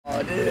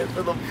man,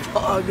 for the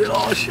vlog, good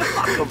old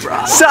shaka,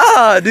 bro.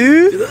 Saw,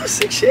 dude. Dude, those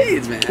 6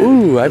 shades, man.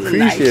 Ooh, I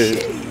appreciate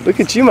it. Look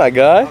at you, my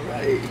guy. All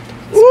right.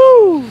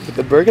 Woo! With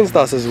the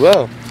Birkenstocks as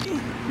well.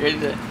 You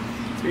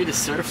ready to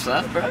surf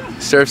up, bro?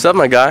 Surf's up,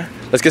 my guy.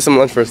 Let's get some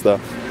lunch first, though.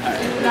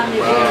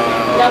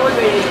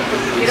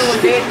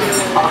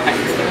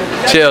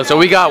 Chill. So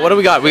we got, what do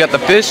we got? We got the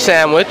fish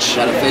sandwich.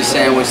 Got a fish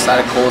sandwich, side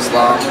of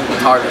coleslaw,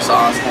 tartar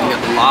sauce. Then we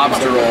got the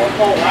lobster roll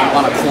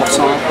on a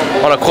croissant.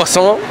 On a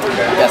croissant.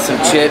 Got some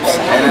chips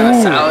and then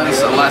a salad and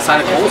a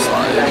side of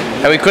coleslaw.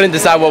 And we couldn't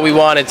decide what we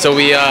wanted, so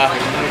we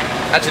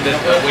actually the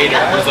waiter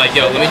was like,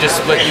 yo, let me just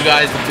split you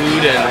guys the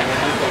food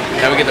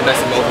and now we get the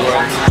best of both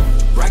worlds.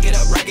 Rack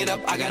it up,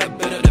 I got a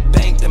bit of the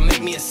bank to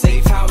make me a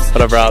safe house.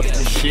 What up, Rob?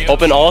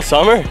 Open all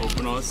summer?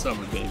 Open all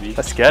summer, baby.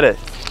 Let's get it.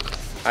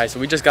 Alright, so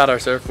we just got our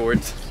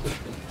surfboards.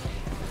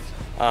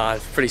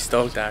 Pretty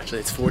stoked actually.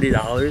 It's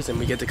 $40 and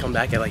we get to come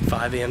back at like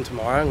 5 a.m.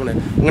 tomorrow. I'm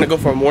gonna go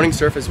for a morning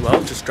surf as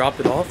well. Just drop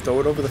it off, throw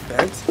it over the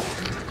fence.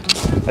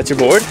 That's your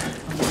board?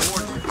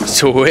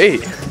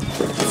 Sweet.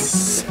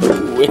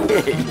 Sweet.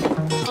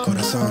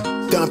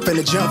 Done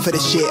finna jump for the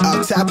shit.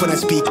 All top when I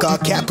speak, all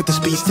cap with the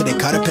speech till they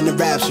caught up in the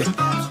rapture.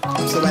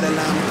 So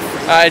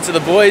Alright, so the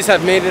boys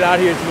have made it out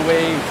here to the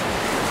waves.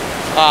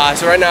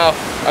 So right now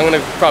I'm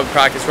gonna probably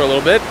practice for a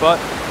little bit, but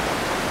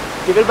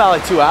give it about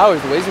like 2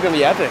 hours. The waves are gonna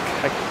be epic.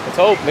 Let's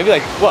hope. Maybe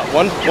like what?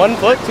 1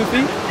 foot, 2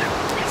 feet?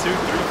 2-3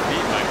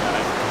 feet, my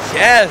guy.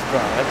 Yes,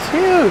 bro. That's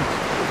huge.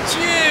 It's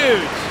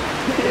huge.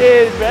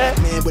 Yeah, man.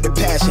 Man with a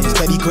passion,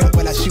 steady grip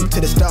when I shoot to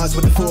the stars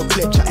with the full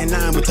clip, trying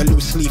 9 with the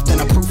loose leaf,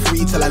 then I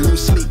proofread till I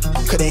lose sleep.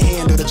 Couldn't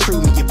handle the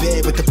truth in your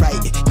bed with the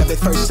writing. Love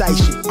at first sight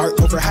shit, art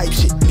over hype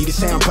shit. Need a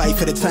sound bite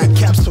for the time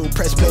capsule.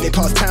 Press play, they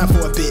pause time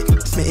for a bit.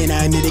 Smitten,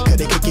 I admit it, could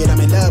they kick it?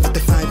 I'm in love with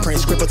the fine print.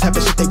 Scribble type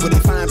of shit they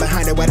wouldn't find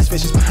behind it. White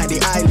suspicious behind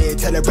the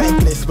eyelid. Tell a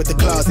reckless with the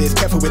clauses.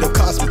 Careful with it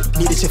cost me.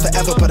 Need this shit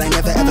forever, but I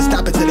never ever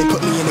stop until they put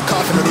me in the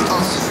coffin or they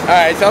off.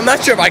 Alright, so I'm not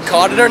sure if I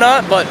caught it or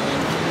not, but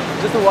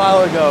just a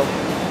while ago,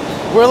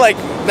 we're like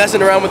messing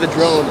around with the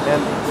drone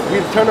and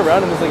we turned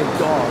around and there's like a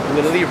dog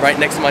literally right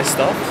next to my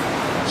stuff,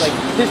 like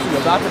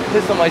pissing, about to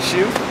piss on my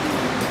shoe.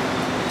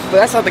 But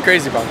that's not the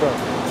crazy part, bro.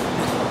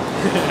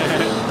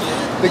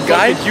 The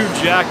guy, like Hugh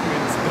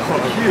Jackman's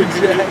dog. Hugh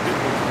Jackman.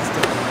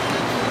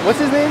 What's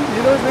his name? Do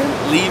you know his name?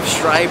 Liev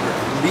Schreiber.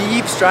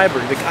 Liev Schreiber,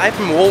 the guy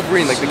from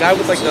Wolverine, like the guy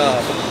with like the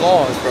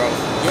claws, bro.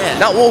 Yeah.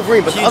 Not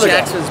Wolverine, but Hugh the other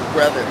Jackman's guy.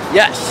 brother.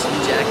 Yes.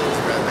 Hugh Jackman's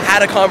brother.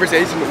 Had a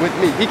conversation with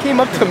me. He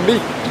came up to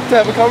me to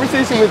have a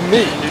conversation with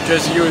me. You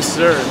just used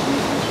sir.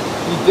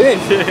 He did.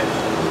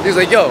 He was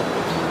like, yo,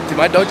 did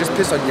my dog just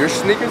piss on your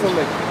sneakers? I'm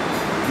like,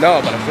 no,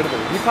 but I should have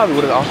been. He probably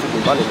would have offered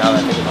me money now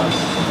that I think about it.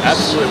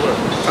 Absolutely would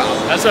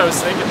have. That's what I was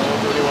thinking the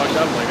whole when he walked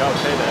up. I'm like, oh,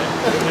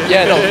 payday.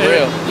 Yeah, no, for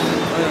real.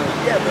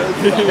 Yeah, bro.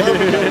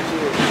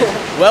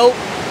 Well,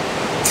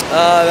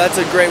 that's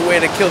a great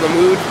way to kill the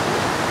mood.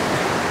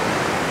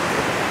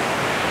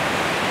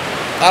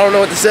 I don't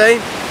know what to say.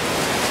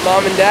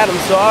 Mom and Dad,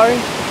 I'm sorry.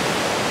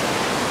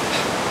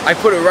 I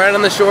put it right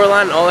on the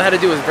shoreline, and all I had to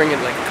do was bring it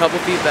like a couple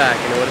feet back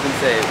and it would have been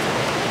saved.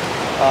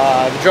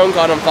 The drone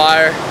caught on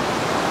fire.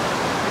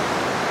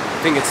 I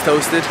think it's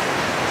toasted.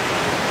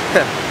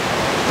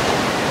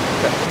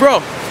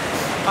 Bro,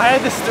 I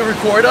had this to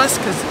record us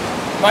because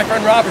my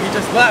friend Robert, he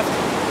just left.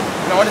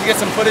 And I wanted to get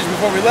some footage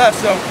before we left,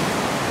 so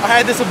I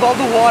had this above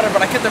the water,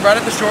 but I kept it right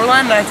at the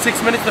shoreline and I had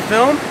 6 minutes to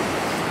film.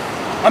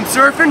 I'm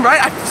surfing,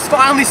 right? I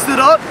finally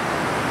stood up.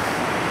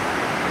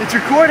 It's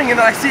recording and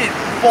then I see it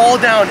fall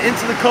down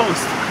into the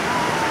coast.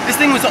 This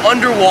thing was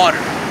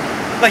underwater.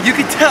 Like you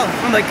could tell.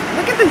 I'm like,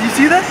 look at this, you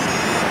see that?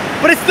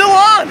 But it's still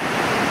on!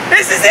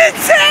 This is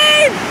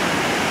insane!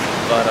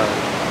 But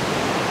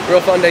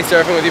real fun day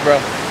surfing with you, bro.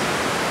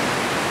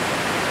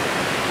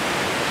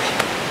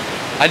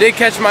 I did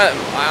catch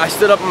I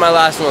stood up on my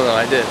last one though,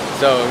 I did.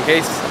 So in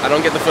case I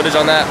don't get the footage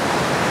on that,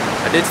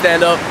 I did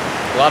stand up,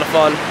 a lot of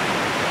fun.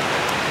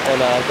 And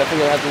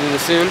definitely gonna have to do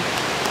this soon.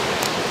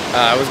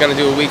 I was gonna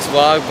do a week's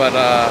vlog, but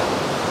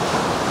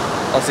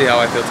I'll see how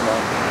I feel tomorrow.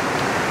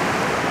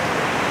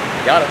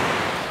 Got it.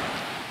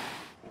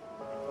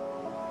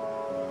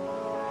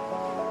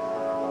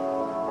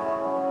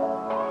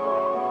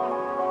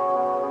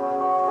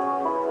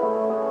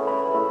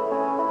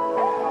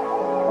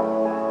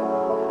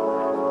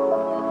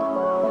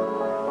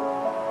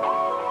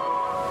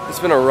 It's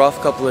been a rough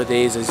couple of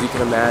days, as you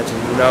can imagine,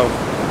 you know.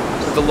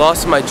 With the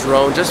loss of my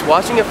drone, just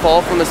watching it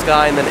fall from the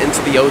sky and then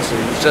into the ocean,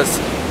 it's just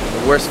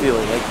the worst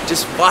feeling. Like,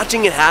 just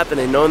watching it happen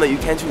and knowing that you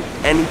can't do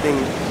anything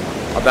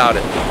about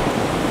it.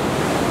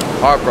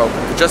 Heartbroken.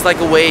 But just like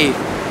a wave,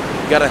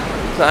 you gotta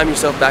climb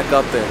yourself back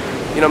up there.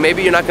 You know,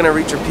 maybe you're not gonna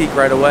reach your peak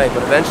right away,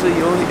 but eventually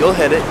you'll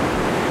hit it,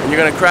 and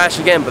you're gonna crash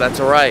again, but that's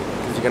alright,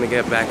 because you're gonna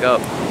get back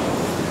up.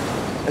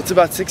 It's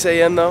about 6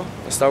 a.m. though.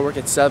 I start work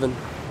at 7.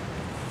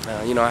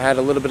 You know, I had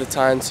a little bit of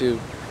time to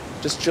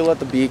just chill at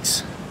the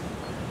beaks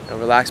and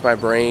relax my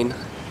brain.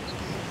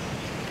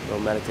 Little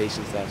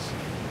meditation stuff.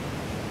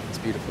 It's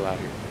beautiful out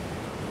here.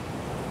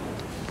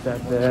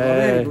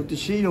 Pepe. Good to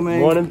see you, man.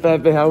 Morning,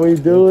 Pepe. How are you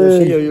doing? Good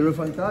to see you. You look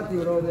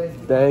fantastic, brother.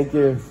 Thank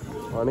you.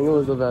 Morning,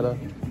 Elizabeth.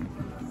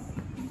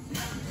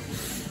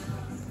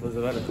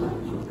 Elizabeth.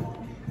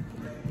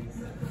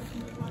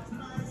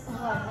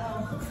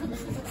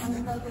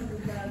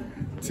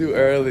 Too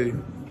early.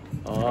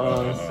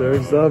 Oh,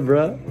 surf's up,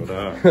 bro. What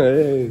up?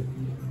 Hey.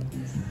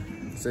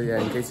 So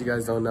yeah, in case you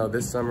guys don't know,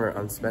 this summer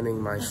I'm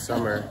spending my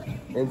summer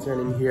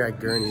interning here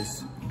at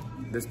Gurney's.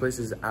 This place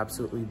is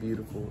absolutely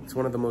beautiful. It's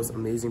one of the most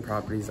amazing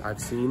properties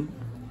I've seen.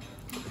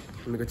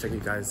 Let me go check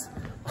it, guys.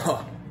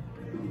 Oh,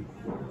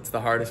 it's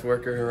the hardest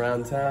worker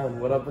around town.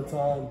 What up,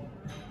 Baton?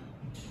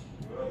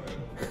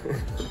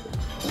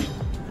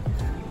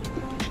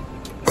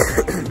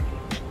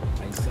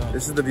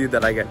 This is the view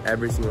that I get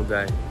every single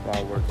day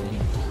while working.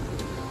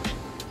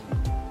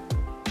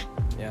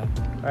 Yeah.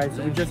 Alright,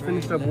 so we just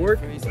finished up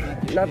work.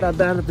 Not that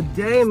bad of a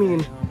day. I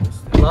mean,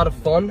 a lot of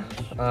fun.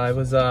 I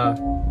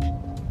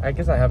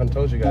guess I haven't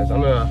told you guys.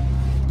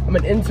 I'm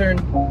an intern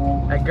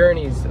at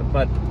Gurney's,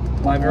 but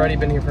I've already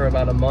been here for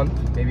about a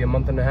month, maybe a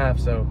month and a half.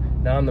 So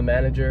now I'm the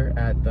manager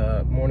at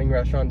the morning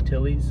restaurant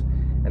Tilly's,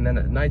 and then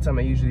at nighttime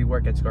I usually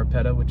work at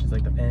Scarpetta, which is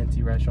like the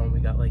fancy restaurant. We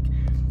got like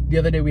the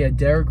other day we had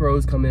Derek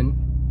Rose come in.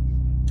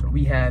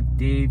 We had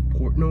Dave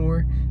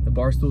Portnoy, the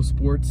Barstool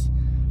Sports,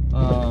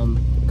 a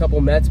couple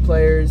Mets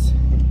players.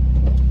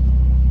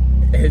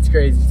 It's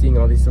crazy seeing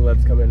all these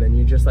celebs come in and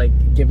you're just like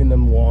giving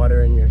them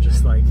water and you're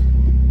just like,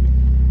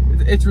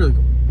 it's really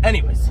cool.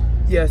 Anyways,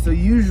 yeah, so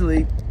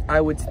usually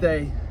I would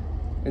stay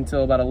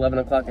until about 11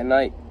 o'clock at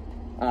night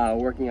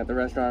working at the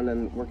restaurant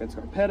and work at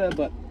Scarpetta,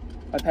 but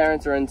my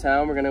parents are in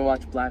town. We're gonna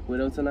watch Black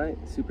Widow tonight.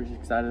 Super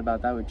excited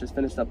about that. We just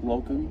finished up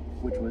Loku,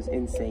 which was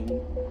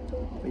insane.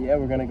 But yeah,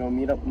 we're gonna go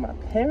meet up with my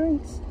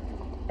parents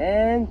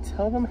and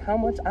tell them how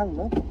much I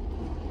love them,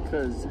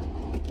 because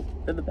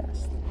they're the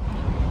best.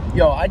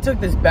 Yo, I took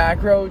this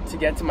back road to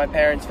get to my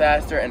parents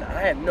faster, and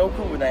I have no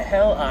clue where the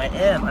hell I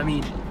am. I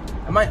mean,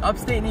 am I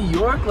upstate New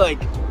York?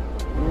 Like,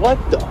 what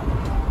the?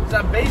 Is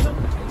that Basil?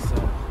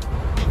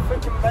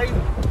 Freaking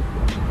Basil.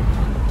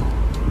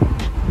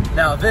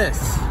 Now this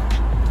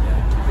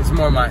is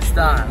more my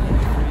style.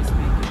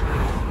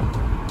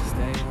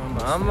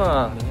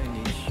 Mama,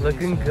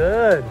 looking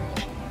good.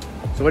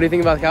 So what do you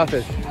think about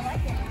cowfish?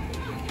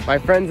 My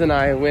friends and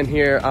I went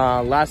here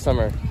last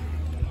summer.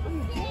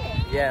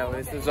 Yeah,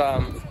 this was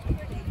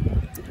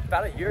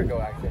about a year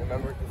ago actually. I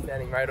remember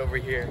standing right over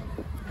here.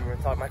 And we were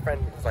talking, my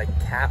friend was like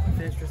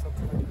catfish or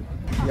something.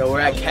 Yo,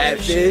 we're at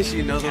Catfish,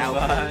 you know the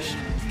vibe.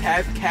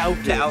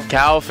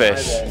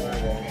 Cowfish.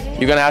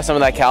 You gonna have some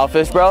of that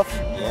cowfish, bro?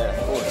 Yeah,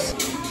 of course.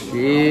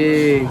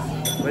 Jeez.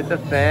 With the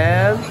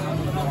fam.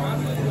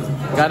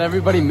 Got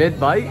everybody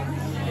mid-bite.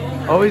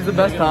 Always the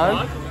best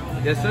time.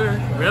 Yes, sir.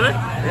 Really?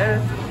 Yeah.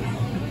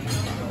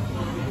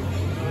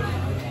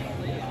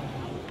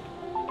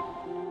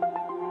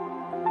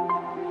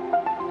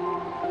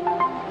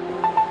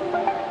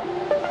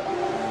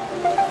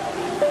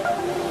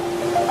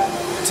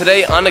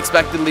 Today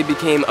unexpectedly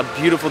became a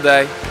beautiful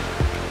day.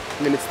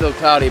 I mean, it's still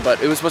cloudy,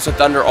 but it was supposed to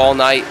thunder all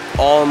night,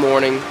 all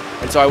morning.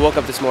 And so I woke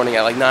up this morning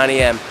at like 9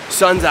 a.m.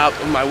 Sun's out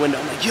of my window.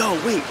 I'm like, yo,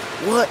 wait,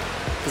 what?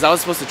 Because I was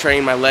supposed to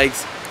train my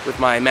legs with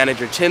my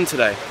manager, Tim,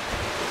 today.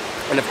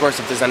 And of course,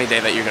 if there's any day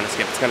that you're gonna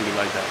skip, it's gonna be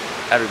like that.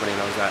 Everybody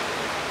knows that.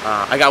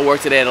 I got work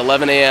today at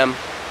 11 a.m.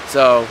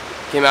 So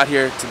came out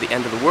here to the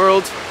end of the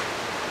world.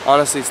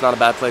 Honestly, it's not a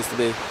bad place to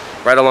be.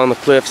 Right along the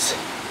cliffs.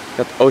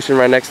 Got the ocean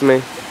right next to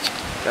me.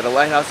 Got a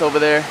lighthouse over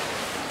there.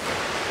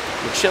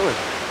 We're chilling.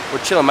 We're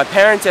chilling. My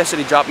parents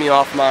yesterday dropped me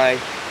off my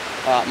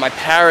my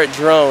Parrot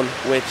drone,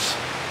 which,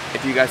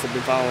 if you guys have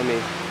been following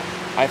me,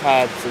 I've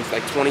had since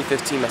like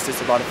 2015. My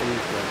sister bought it for me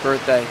for my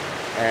birthday,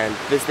 and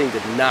this thing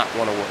did not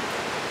want to work.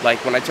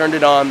 Like when I turned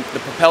it on, the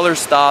propeller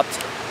stopped.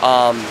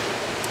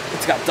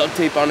 It's got duct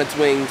tape on its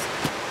wings.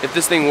 If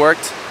this thing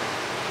worked,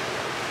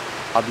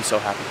 I'll be so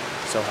happy.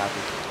 So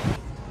happy.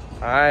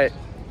 All right.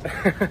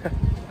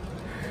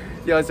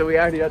 Yo, so we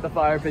out here at the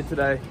fire pit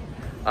today.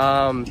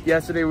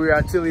 Yesterday we were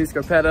at Tilly's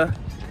Scarpetta.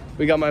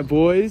 We got my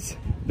boys,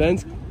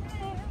 Ben's.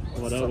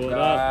 What up,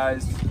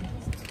 Guys.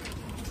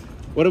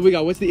 What have we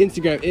got? What's the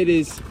Instagram? It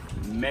is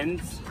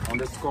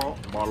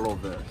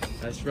men's_Barlover.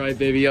 That's right,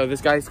 baby. Yo,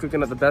 this guy's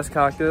cooking up the best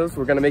cocktails.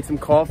 We're gonna make some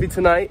coffee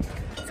tonight.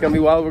 It's gonna be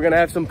wild. We're gonna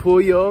have some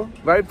pollo,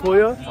 right,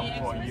 pollo?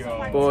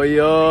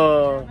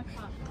 Pollo.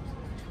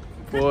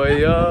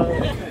 Pollo.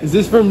 Is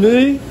this for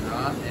me?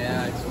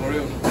 Yeah, it's for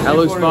you. That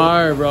looks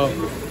fire, bro.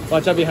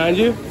 Watch out behind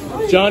you.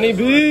 Johnny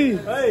B.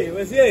 Hey,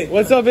 what's up?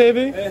 What's up,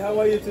 baby? Hey, how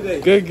are you today?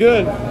 Good,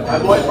 good. My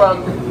boy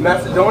from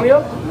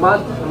Macedonia?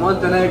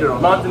 Montenegro.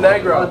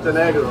 Montenegro.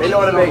 Montenegro. They know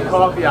how to make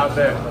coffee out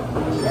there.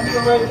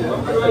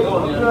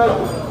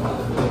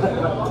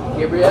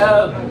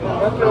 Gabriel.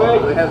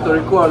 We have to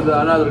record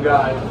another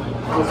guy.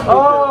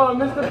 Oh,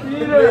 Mr.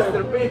 Peter.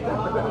 Mr. Peter.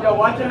 Yo,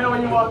 watch your head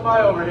when you walk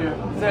by over here.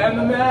 Say, I'm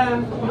the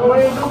man. You know what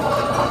I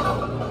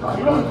do?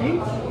 You know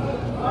beach?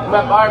 I'm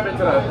at fire pit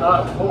tonight.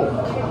 Cool.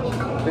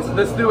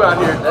 This stew out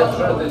here. That's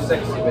really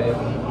sexy, babe.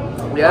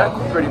 Yeah?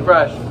 Pretty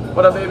fresh.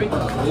 What up, baby?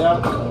 Yeah.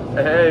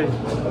 Hey.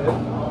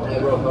 Hey,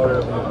 bro, how are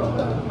you?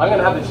 I'm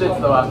gonna have the shits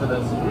though after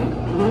this.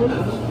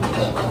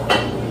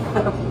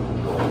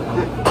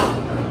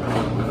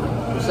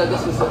 You said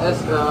this is the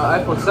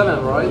iPhone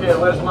 7, right? Yeah,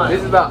 where's mine?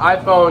 This is the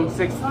iPhone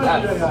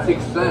 6S.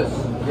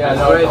 6S. Yeah,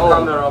 no, great it's old.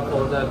 camera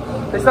for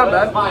that. It's not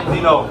bad. Mine,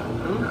 Dino.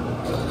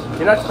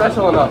 You're not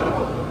special enough.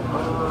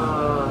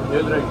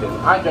 You drink it.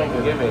 I drank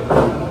it. Give me. You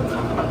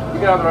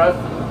can have the rest.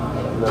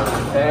 No.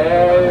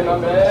 Hey, my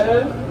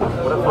man.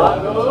 What the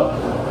fuck?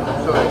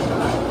 Sorry.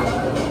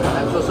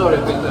 I'm so sorry,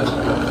 Peter.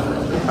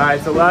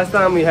 Alright, so last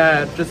time we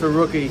had just a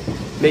rookie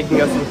making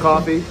us some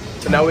coffee,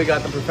 so now we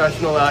got the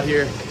professional out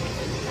here.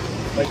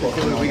 Like the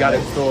food we got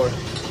in store.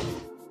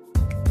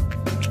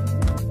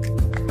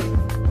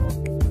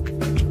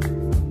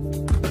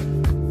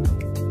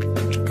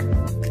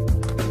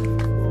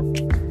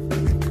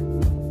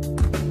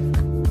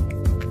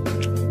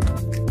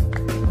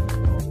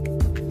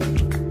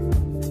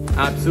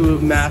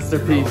 Absolute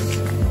masterpiece.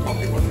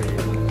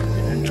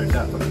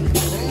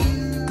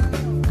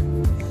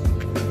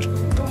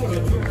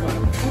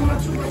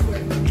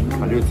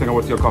 What do you think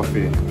about your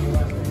coffee?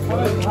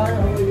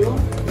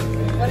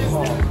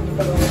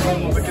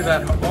 Look at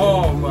that.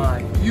 Oh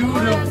my,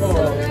 beautiful.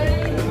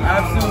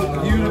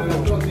 Absolute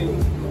beautiful.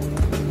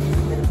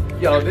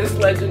 Yo, this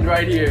legend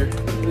right here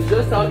was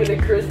just talking to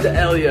Chris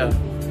D'Elia.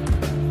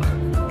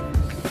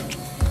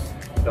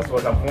 That's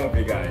what I'm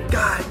movie guy.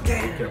 God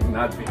damn. You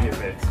cannot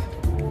believe it.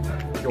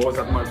 He was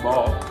at my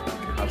bar.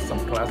 Had some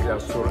class there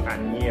for a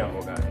year,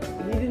 guy.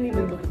 He didn't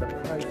even look at the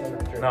price on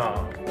that drink.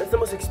 No. That's the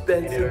most He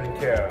expensive. didn't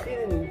care. He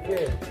didn't even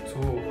care.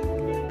 Two.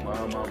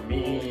 Mamma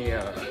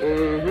mia.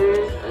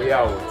 Mm-hmm. We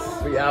out.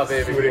 We out,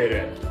 baby. Shoot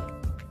it.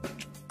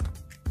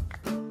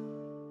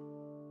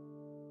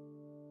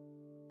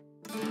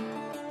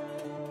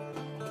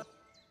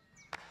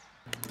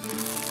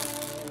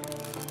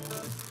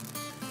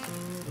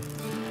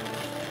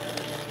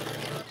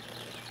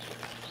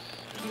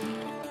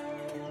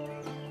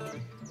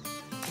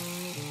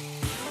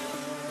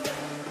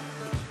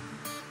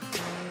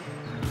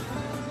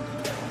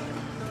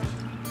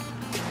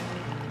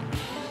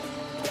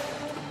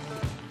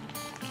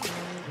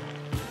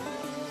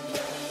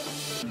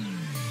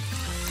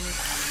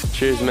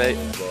 Cheers, mate.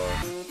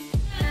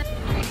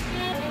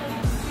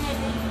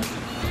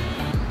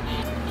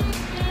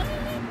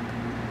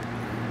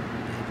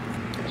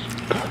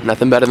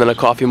 Nothing better than a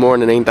coffee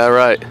morning, ain't that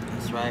right?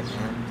 That's right,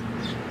 man.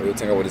 What do you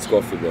think about this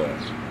coffee, boy?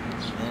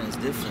 Man, it's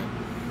different.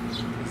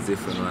 It's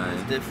different, man.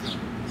 It's different.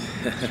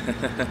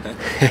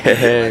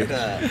 Hey.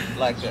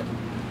 like a,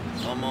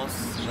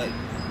 almost like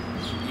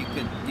you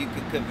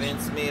could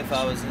convince me if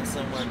I was in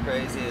somewhere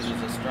crazy it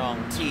was a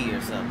strong tea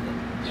or something.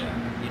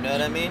 Yeah. You know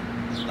what I mean?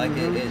 Like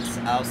it's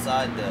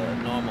outside the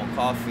normal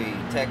coffee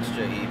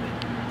texture even.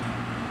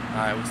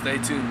 Alright, well stay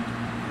tuned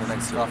for the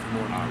next coffee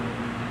morning.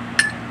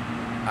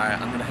 Alright,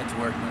 I'm gonna head to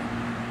work now.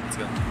 Let's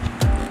go.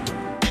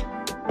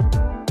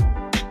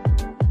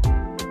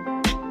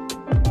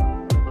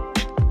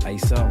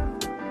 ISO.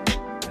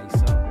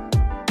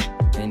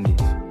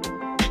 Indies.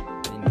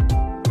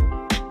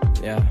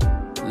 Yeah.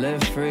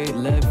 Live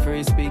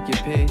free, speak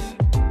your peace.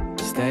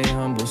 Stay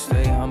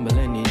humble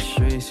in these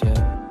streets,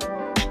 yeah.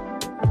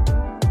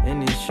 In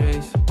these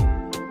streets.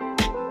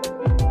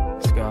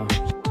 Let's go.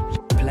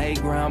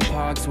 Playground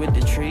parks with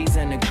the trees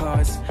and the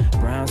cars.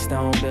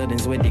 Brownstone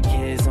buildings with the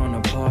kids on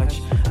the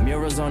porch.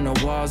 Murals on the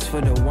walls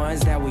for the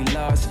ones that we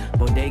lost.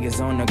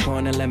 Bodegas on the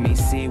corner, let me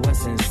see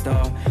what's in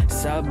store.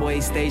 Subway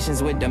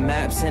stations with the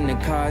maps and the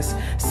cars.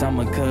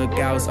 Summer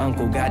cookouts,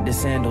 uncle got the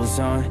sandals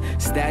on.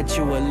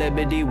 Statue of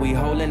Liberty, we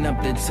holding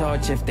up the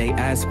torch. If they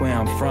ask where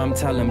I'm from,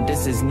 tell them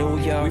this is New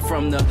York. We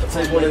from the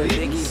Take one of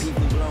these.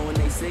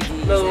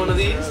 Another one of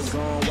these.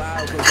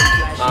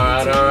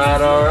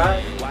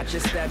 Alright.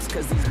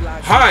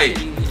 Hi,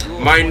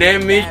 my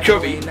name is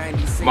Chubby.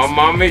 My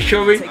mom is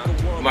Chubby.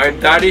 My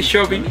dad is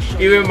Chubby.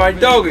 Even my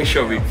dog is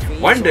Chubby.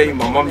 One day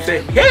my mom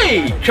said,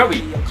 "Hey,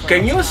 Chubby,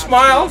 can you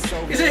smile?"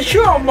 He said,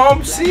 "Sure,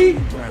 mom, see?"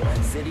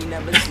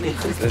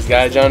 This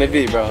guy Johnny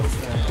B, bro.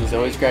 He's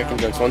always cracking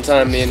jokes. One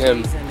time me and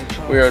him,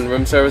 we were in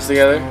room service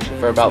together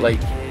for about like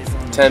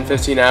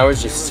 10-15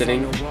 hours just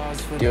sitting,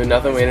 doing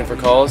nothing, waiting for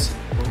calls.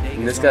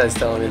 And this guy's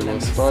telling me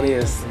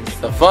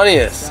the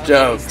funniest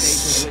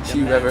jokes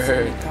you've ever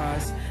heard.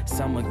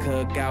 Summer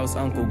cookouts,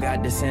 uncle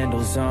got the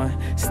sandals on.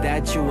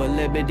 Statue of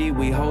Liberty,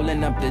 we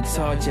holding up the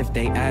torch. If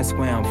they ask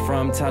where I'm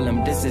from, tell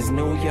them this is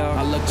New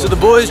York. So the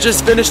boys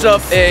just finished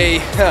up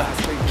a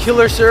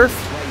killer surf.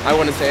 I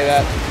wouldn't say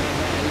that.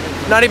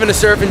 Not even a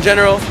surf in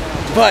general.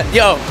 But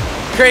yo,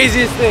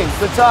 craziest thing.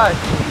 The tie.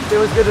 It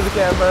was good to the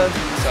camera.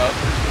 So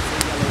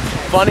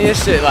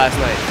funniest shit last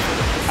night.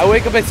 I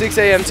wake up at 6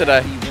 a.m.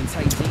 today.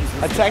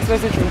 A text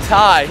message from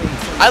Ty.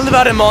 I live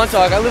out in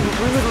Montauk. We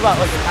live about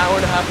like an hour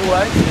and a half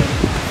away.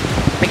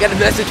 I get a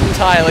message from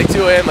Ty at like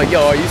 2 a.m. like,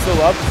 yo, are you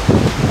still up?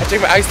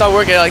 I start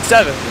working at like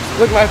 7.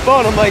 Look at my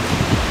phone, I'm like,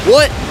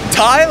 what?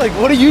 Ty? Like,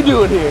 what are you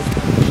doing here?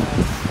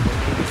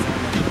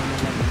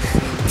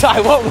 Ty,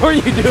 what were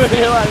you doing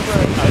here last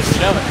night? I was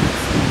chilling.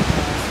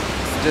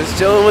 Just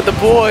chilling with the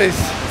boys.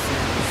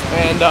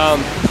 And,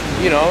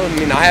 you know, I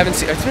mean, I haven't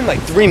seen, it's been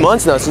like 3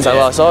 months now since I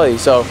last saw you,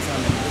 so.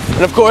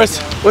 And of course,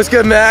 what's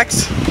good,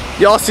 Max?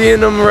 Y'all seeing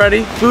them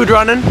already? Food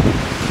running?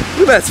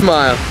 Look at that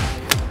smile.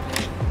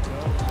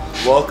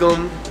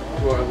 Welcome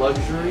to our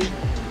luxury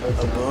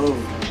abode.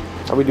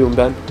 How we doing,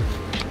 Ben?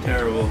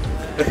 Terrible.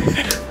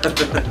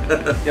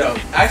 Yo,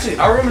 actually,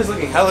 our room is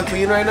looking hella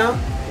clean right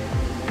now.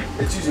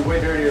 It's usually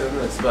way dirtier than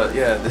this, but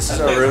yeah, this is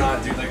our room.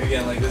 Not, dude, like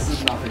again, like this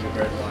is nothing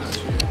compared to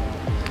last year.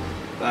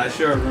 Last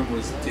year our room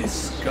was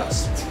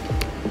disgusting.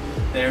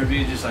 They would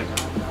be just like,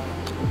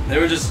 they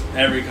were just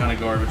every kind of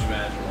garbage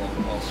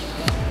imaginable.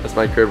 That's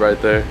my crib right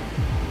there.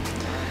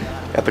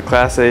 Got the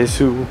Class A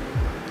shoe.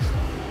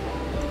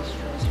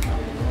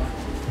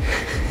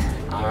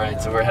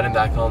 Alright, so we're heading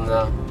back home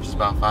now, which is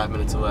about 5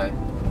 minutes away.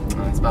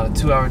 It's about a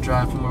 2-hour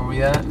drive from where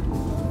we at.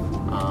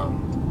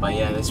 But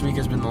yeah, this week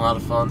has been a lot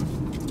of fun.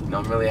 You know,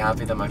 I'm really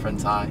happy that my friend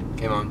Ty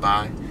came on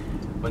by.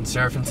 Went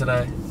surfing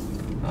today.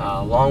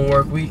 Long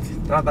work week,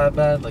 not that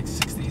bad, like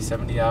 60,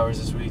 70 hours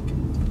this week.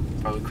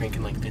 Probably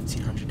cranking like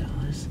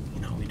 $1,500.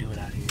 You know, we do it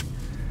out here.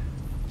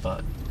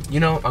 But, you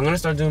know, I'm gonna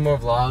start doing more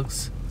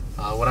vlogs.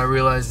 What I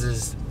realized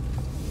is,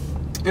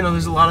 you know,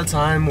 there's a lot of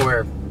time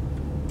where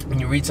when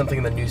you read something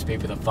in the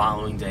newspaper the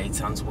following day, it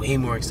sounds way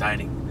more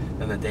exciting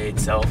than the day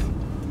itself.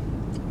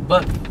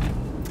 But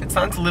it's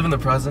time to live in the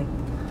present.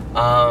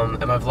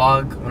 And my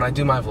vlog, when I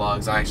do my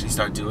vlogs, I actually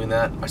start doing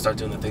that. I start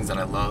doing the things that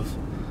I love,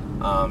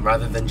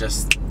 rather than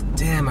just,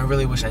 damn, I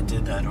really wish I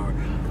did that, or,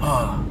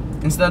 oh.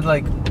 Instead,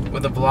 like,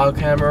 with a vlog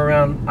camera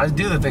around, I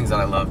do the things that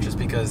I love just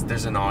because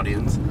there's an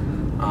audience.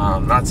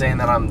 I'm not saying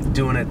that I'm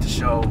doing it to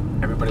show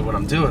everybody what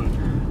I'm doing,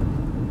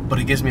 but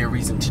it gives me a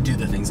reason to do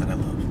the things that I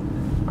love.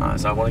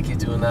 So I want to keep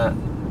doing that,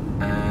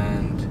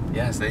 and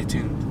yeah, stay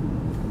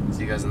tuned.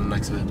 See you guys in the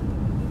next vid.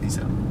 Peace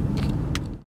out.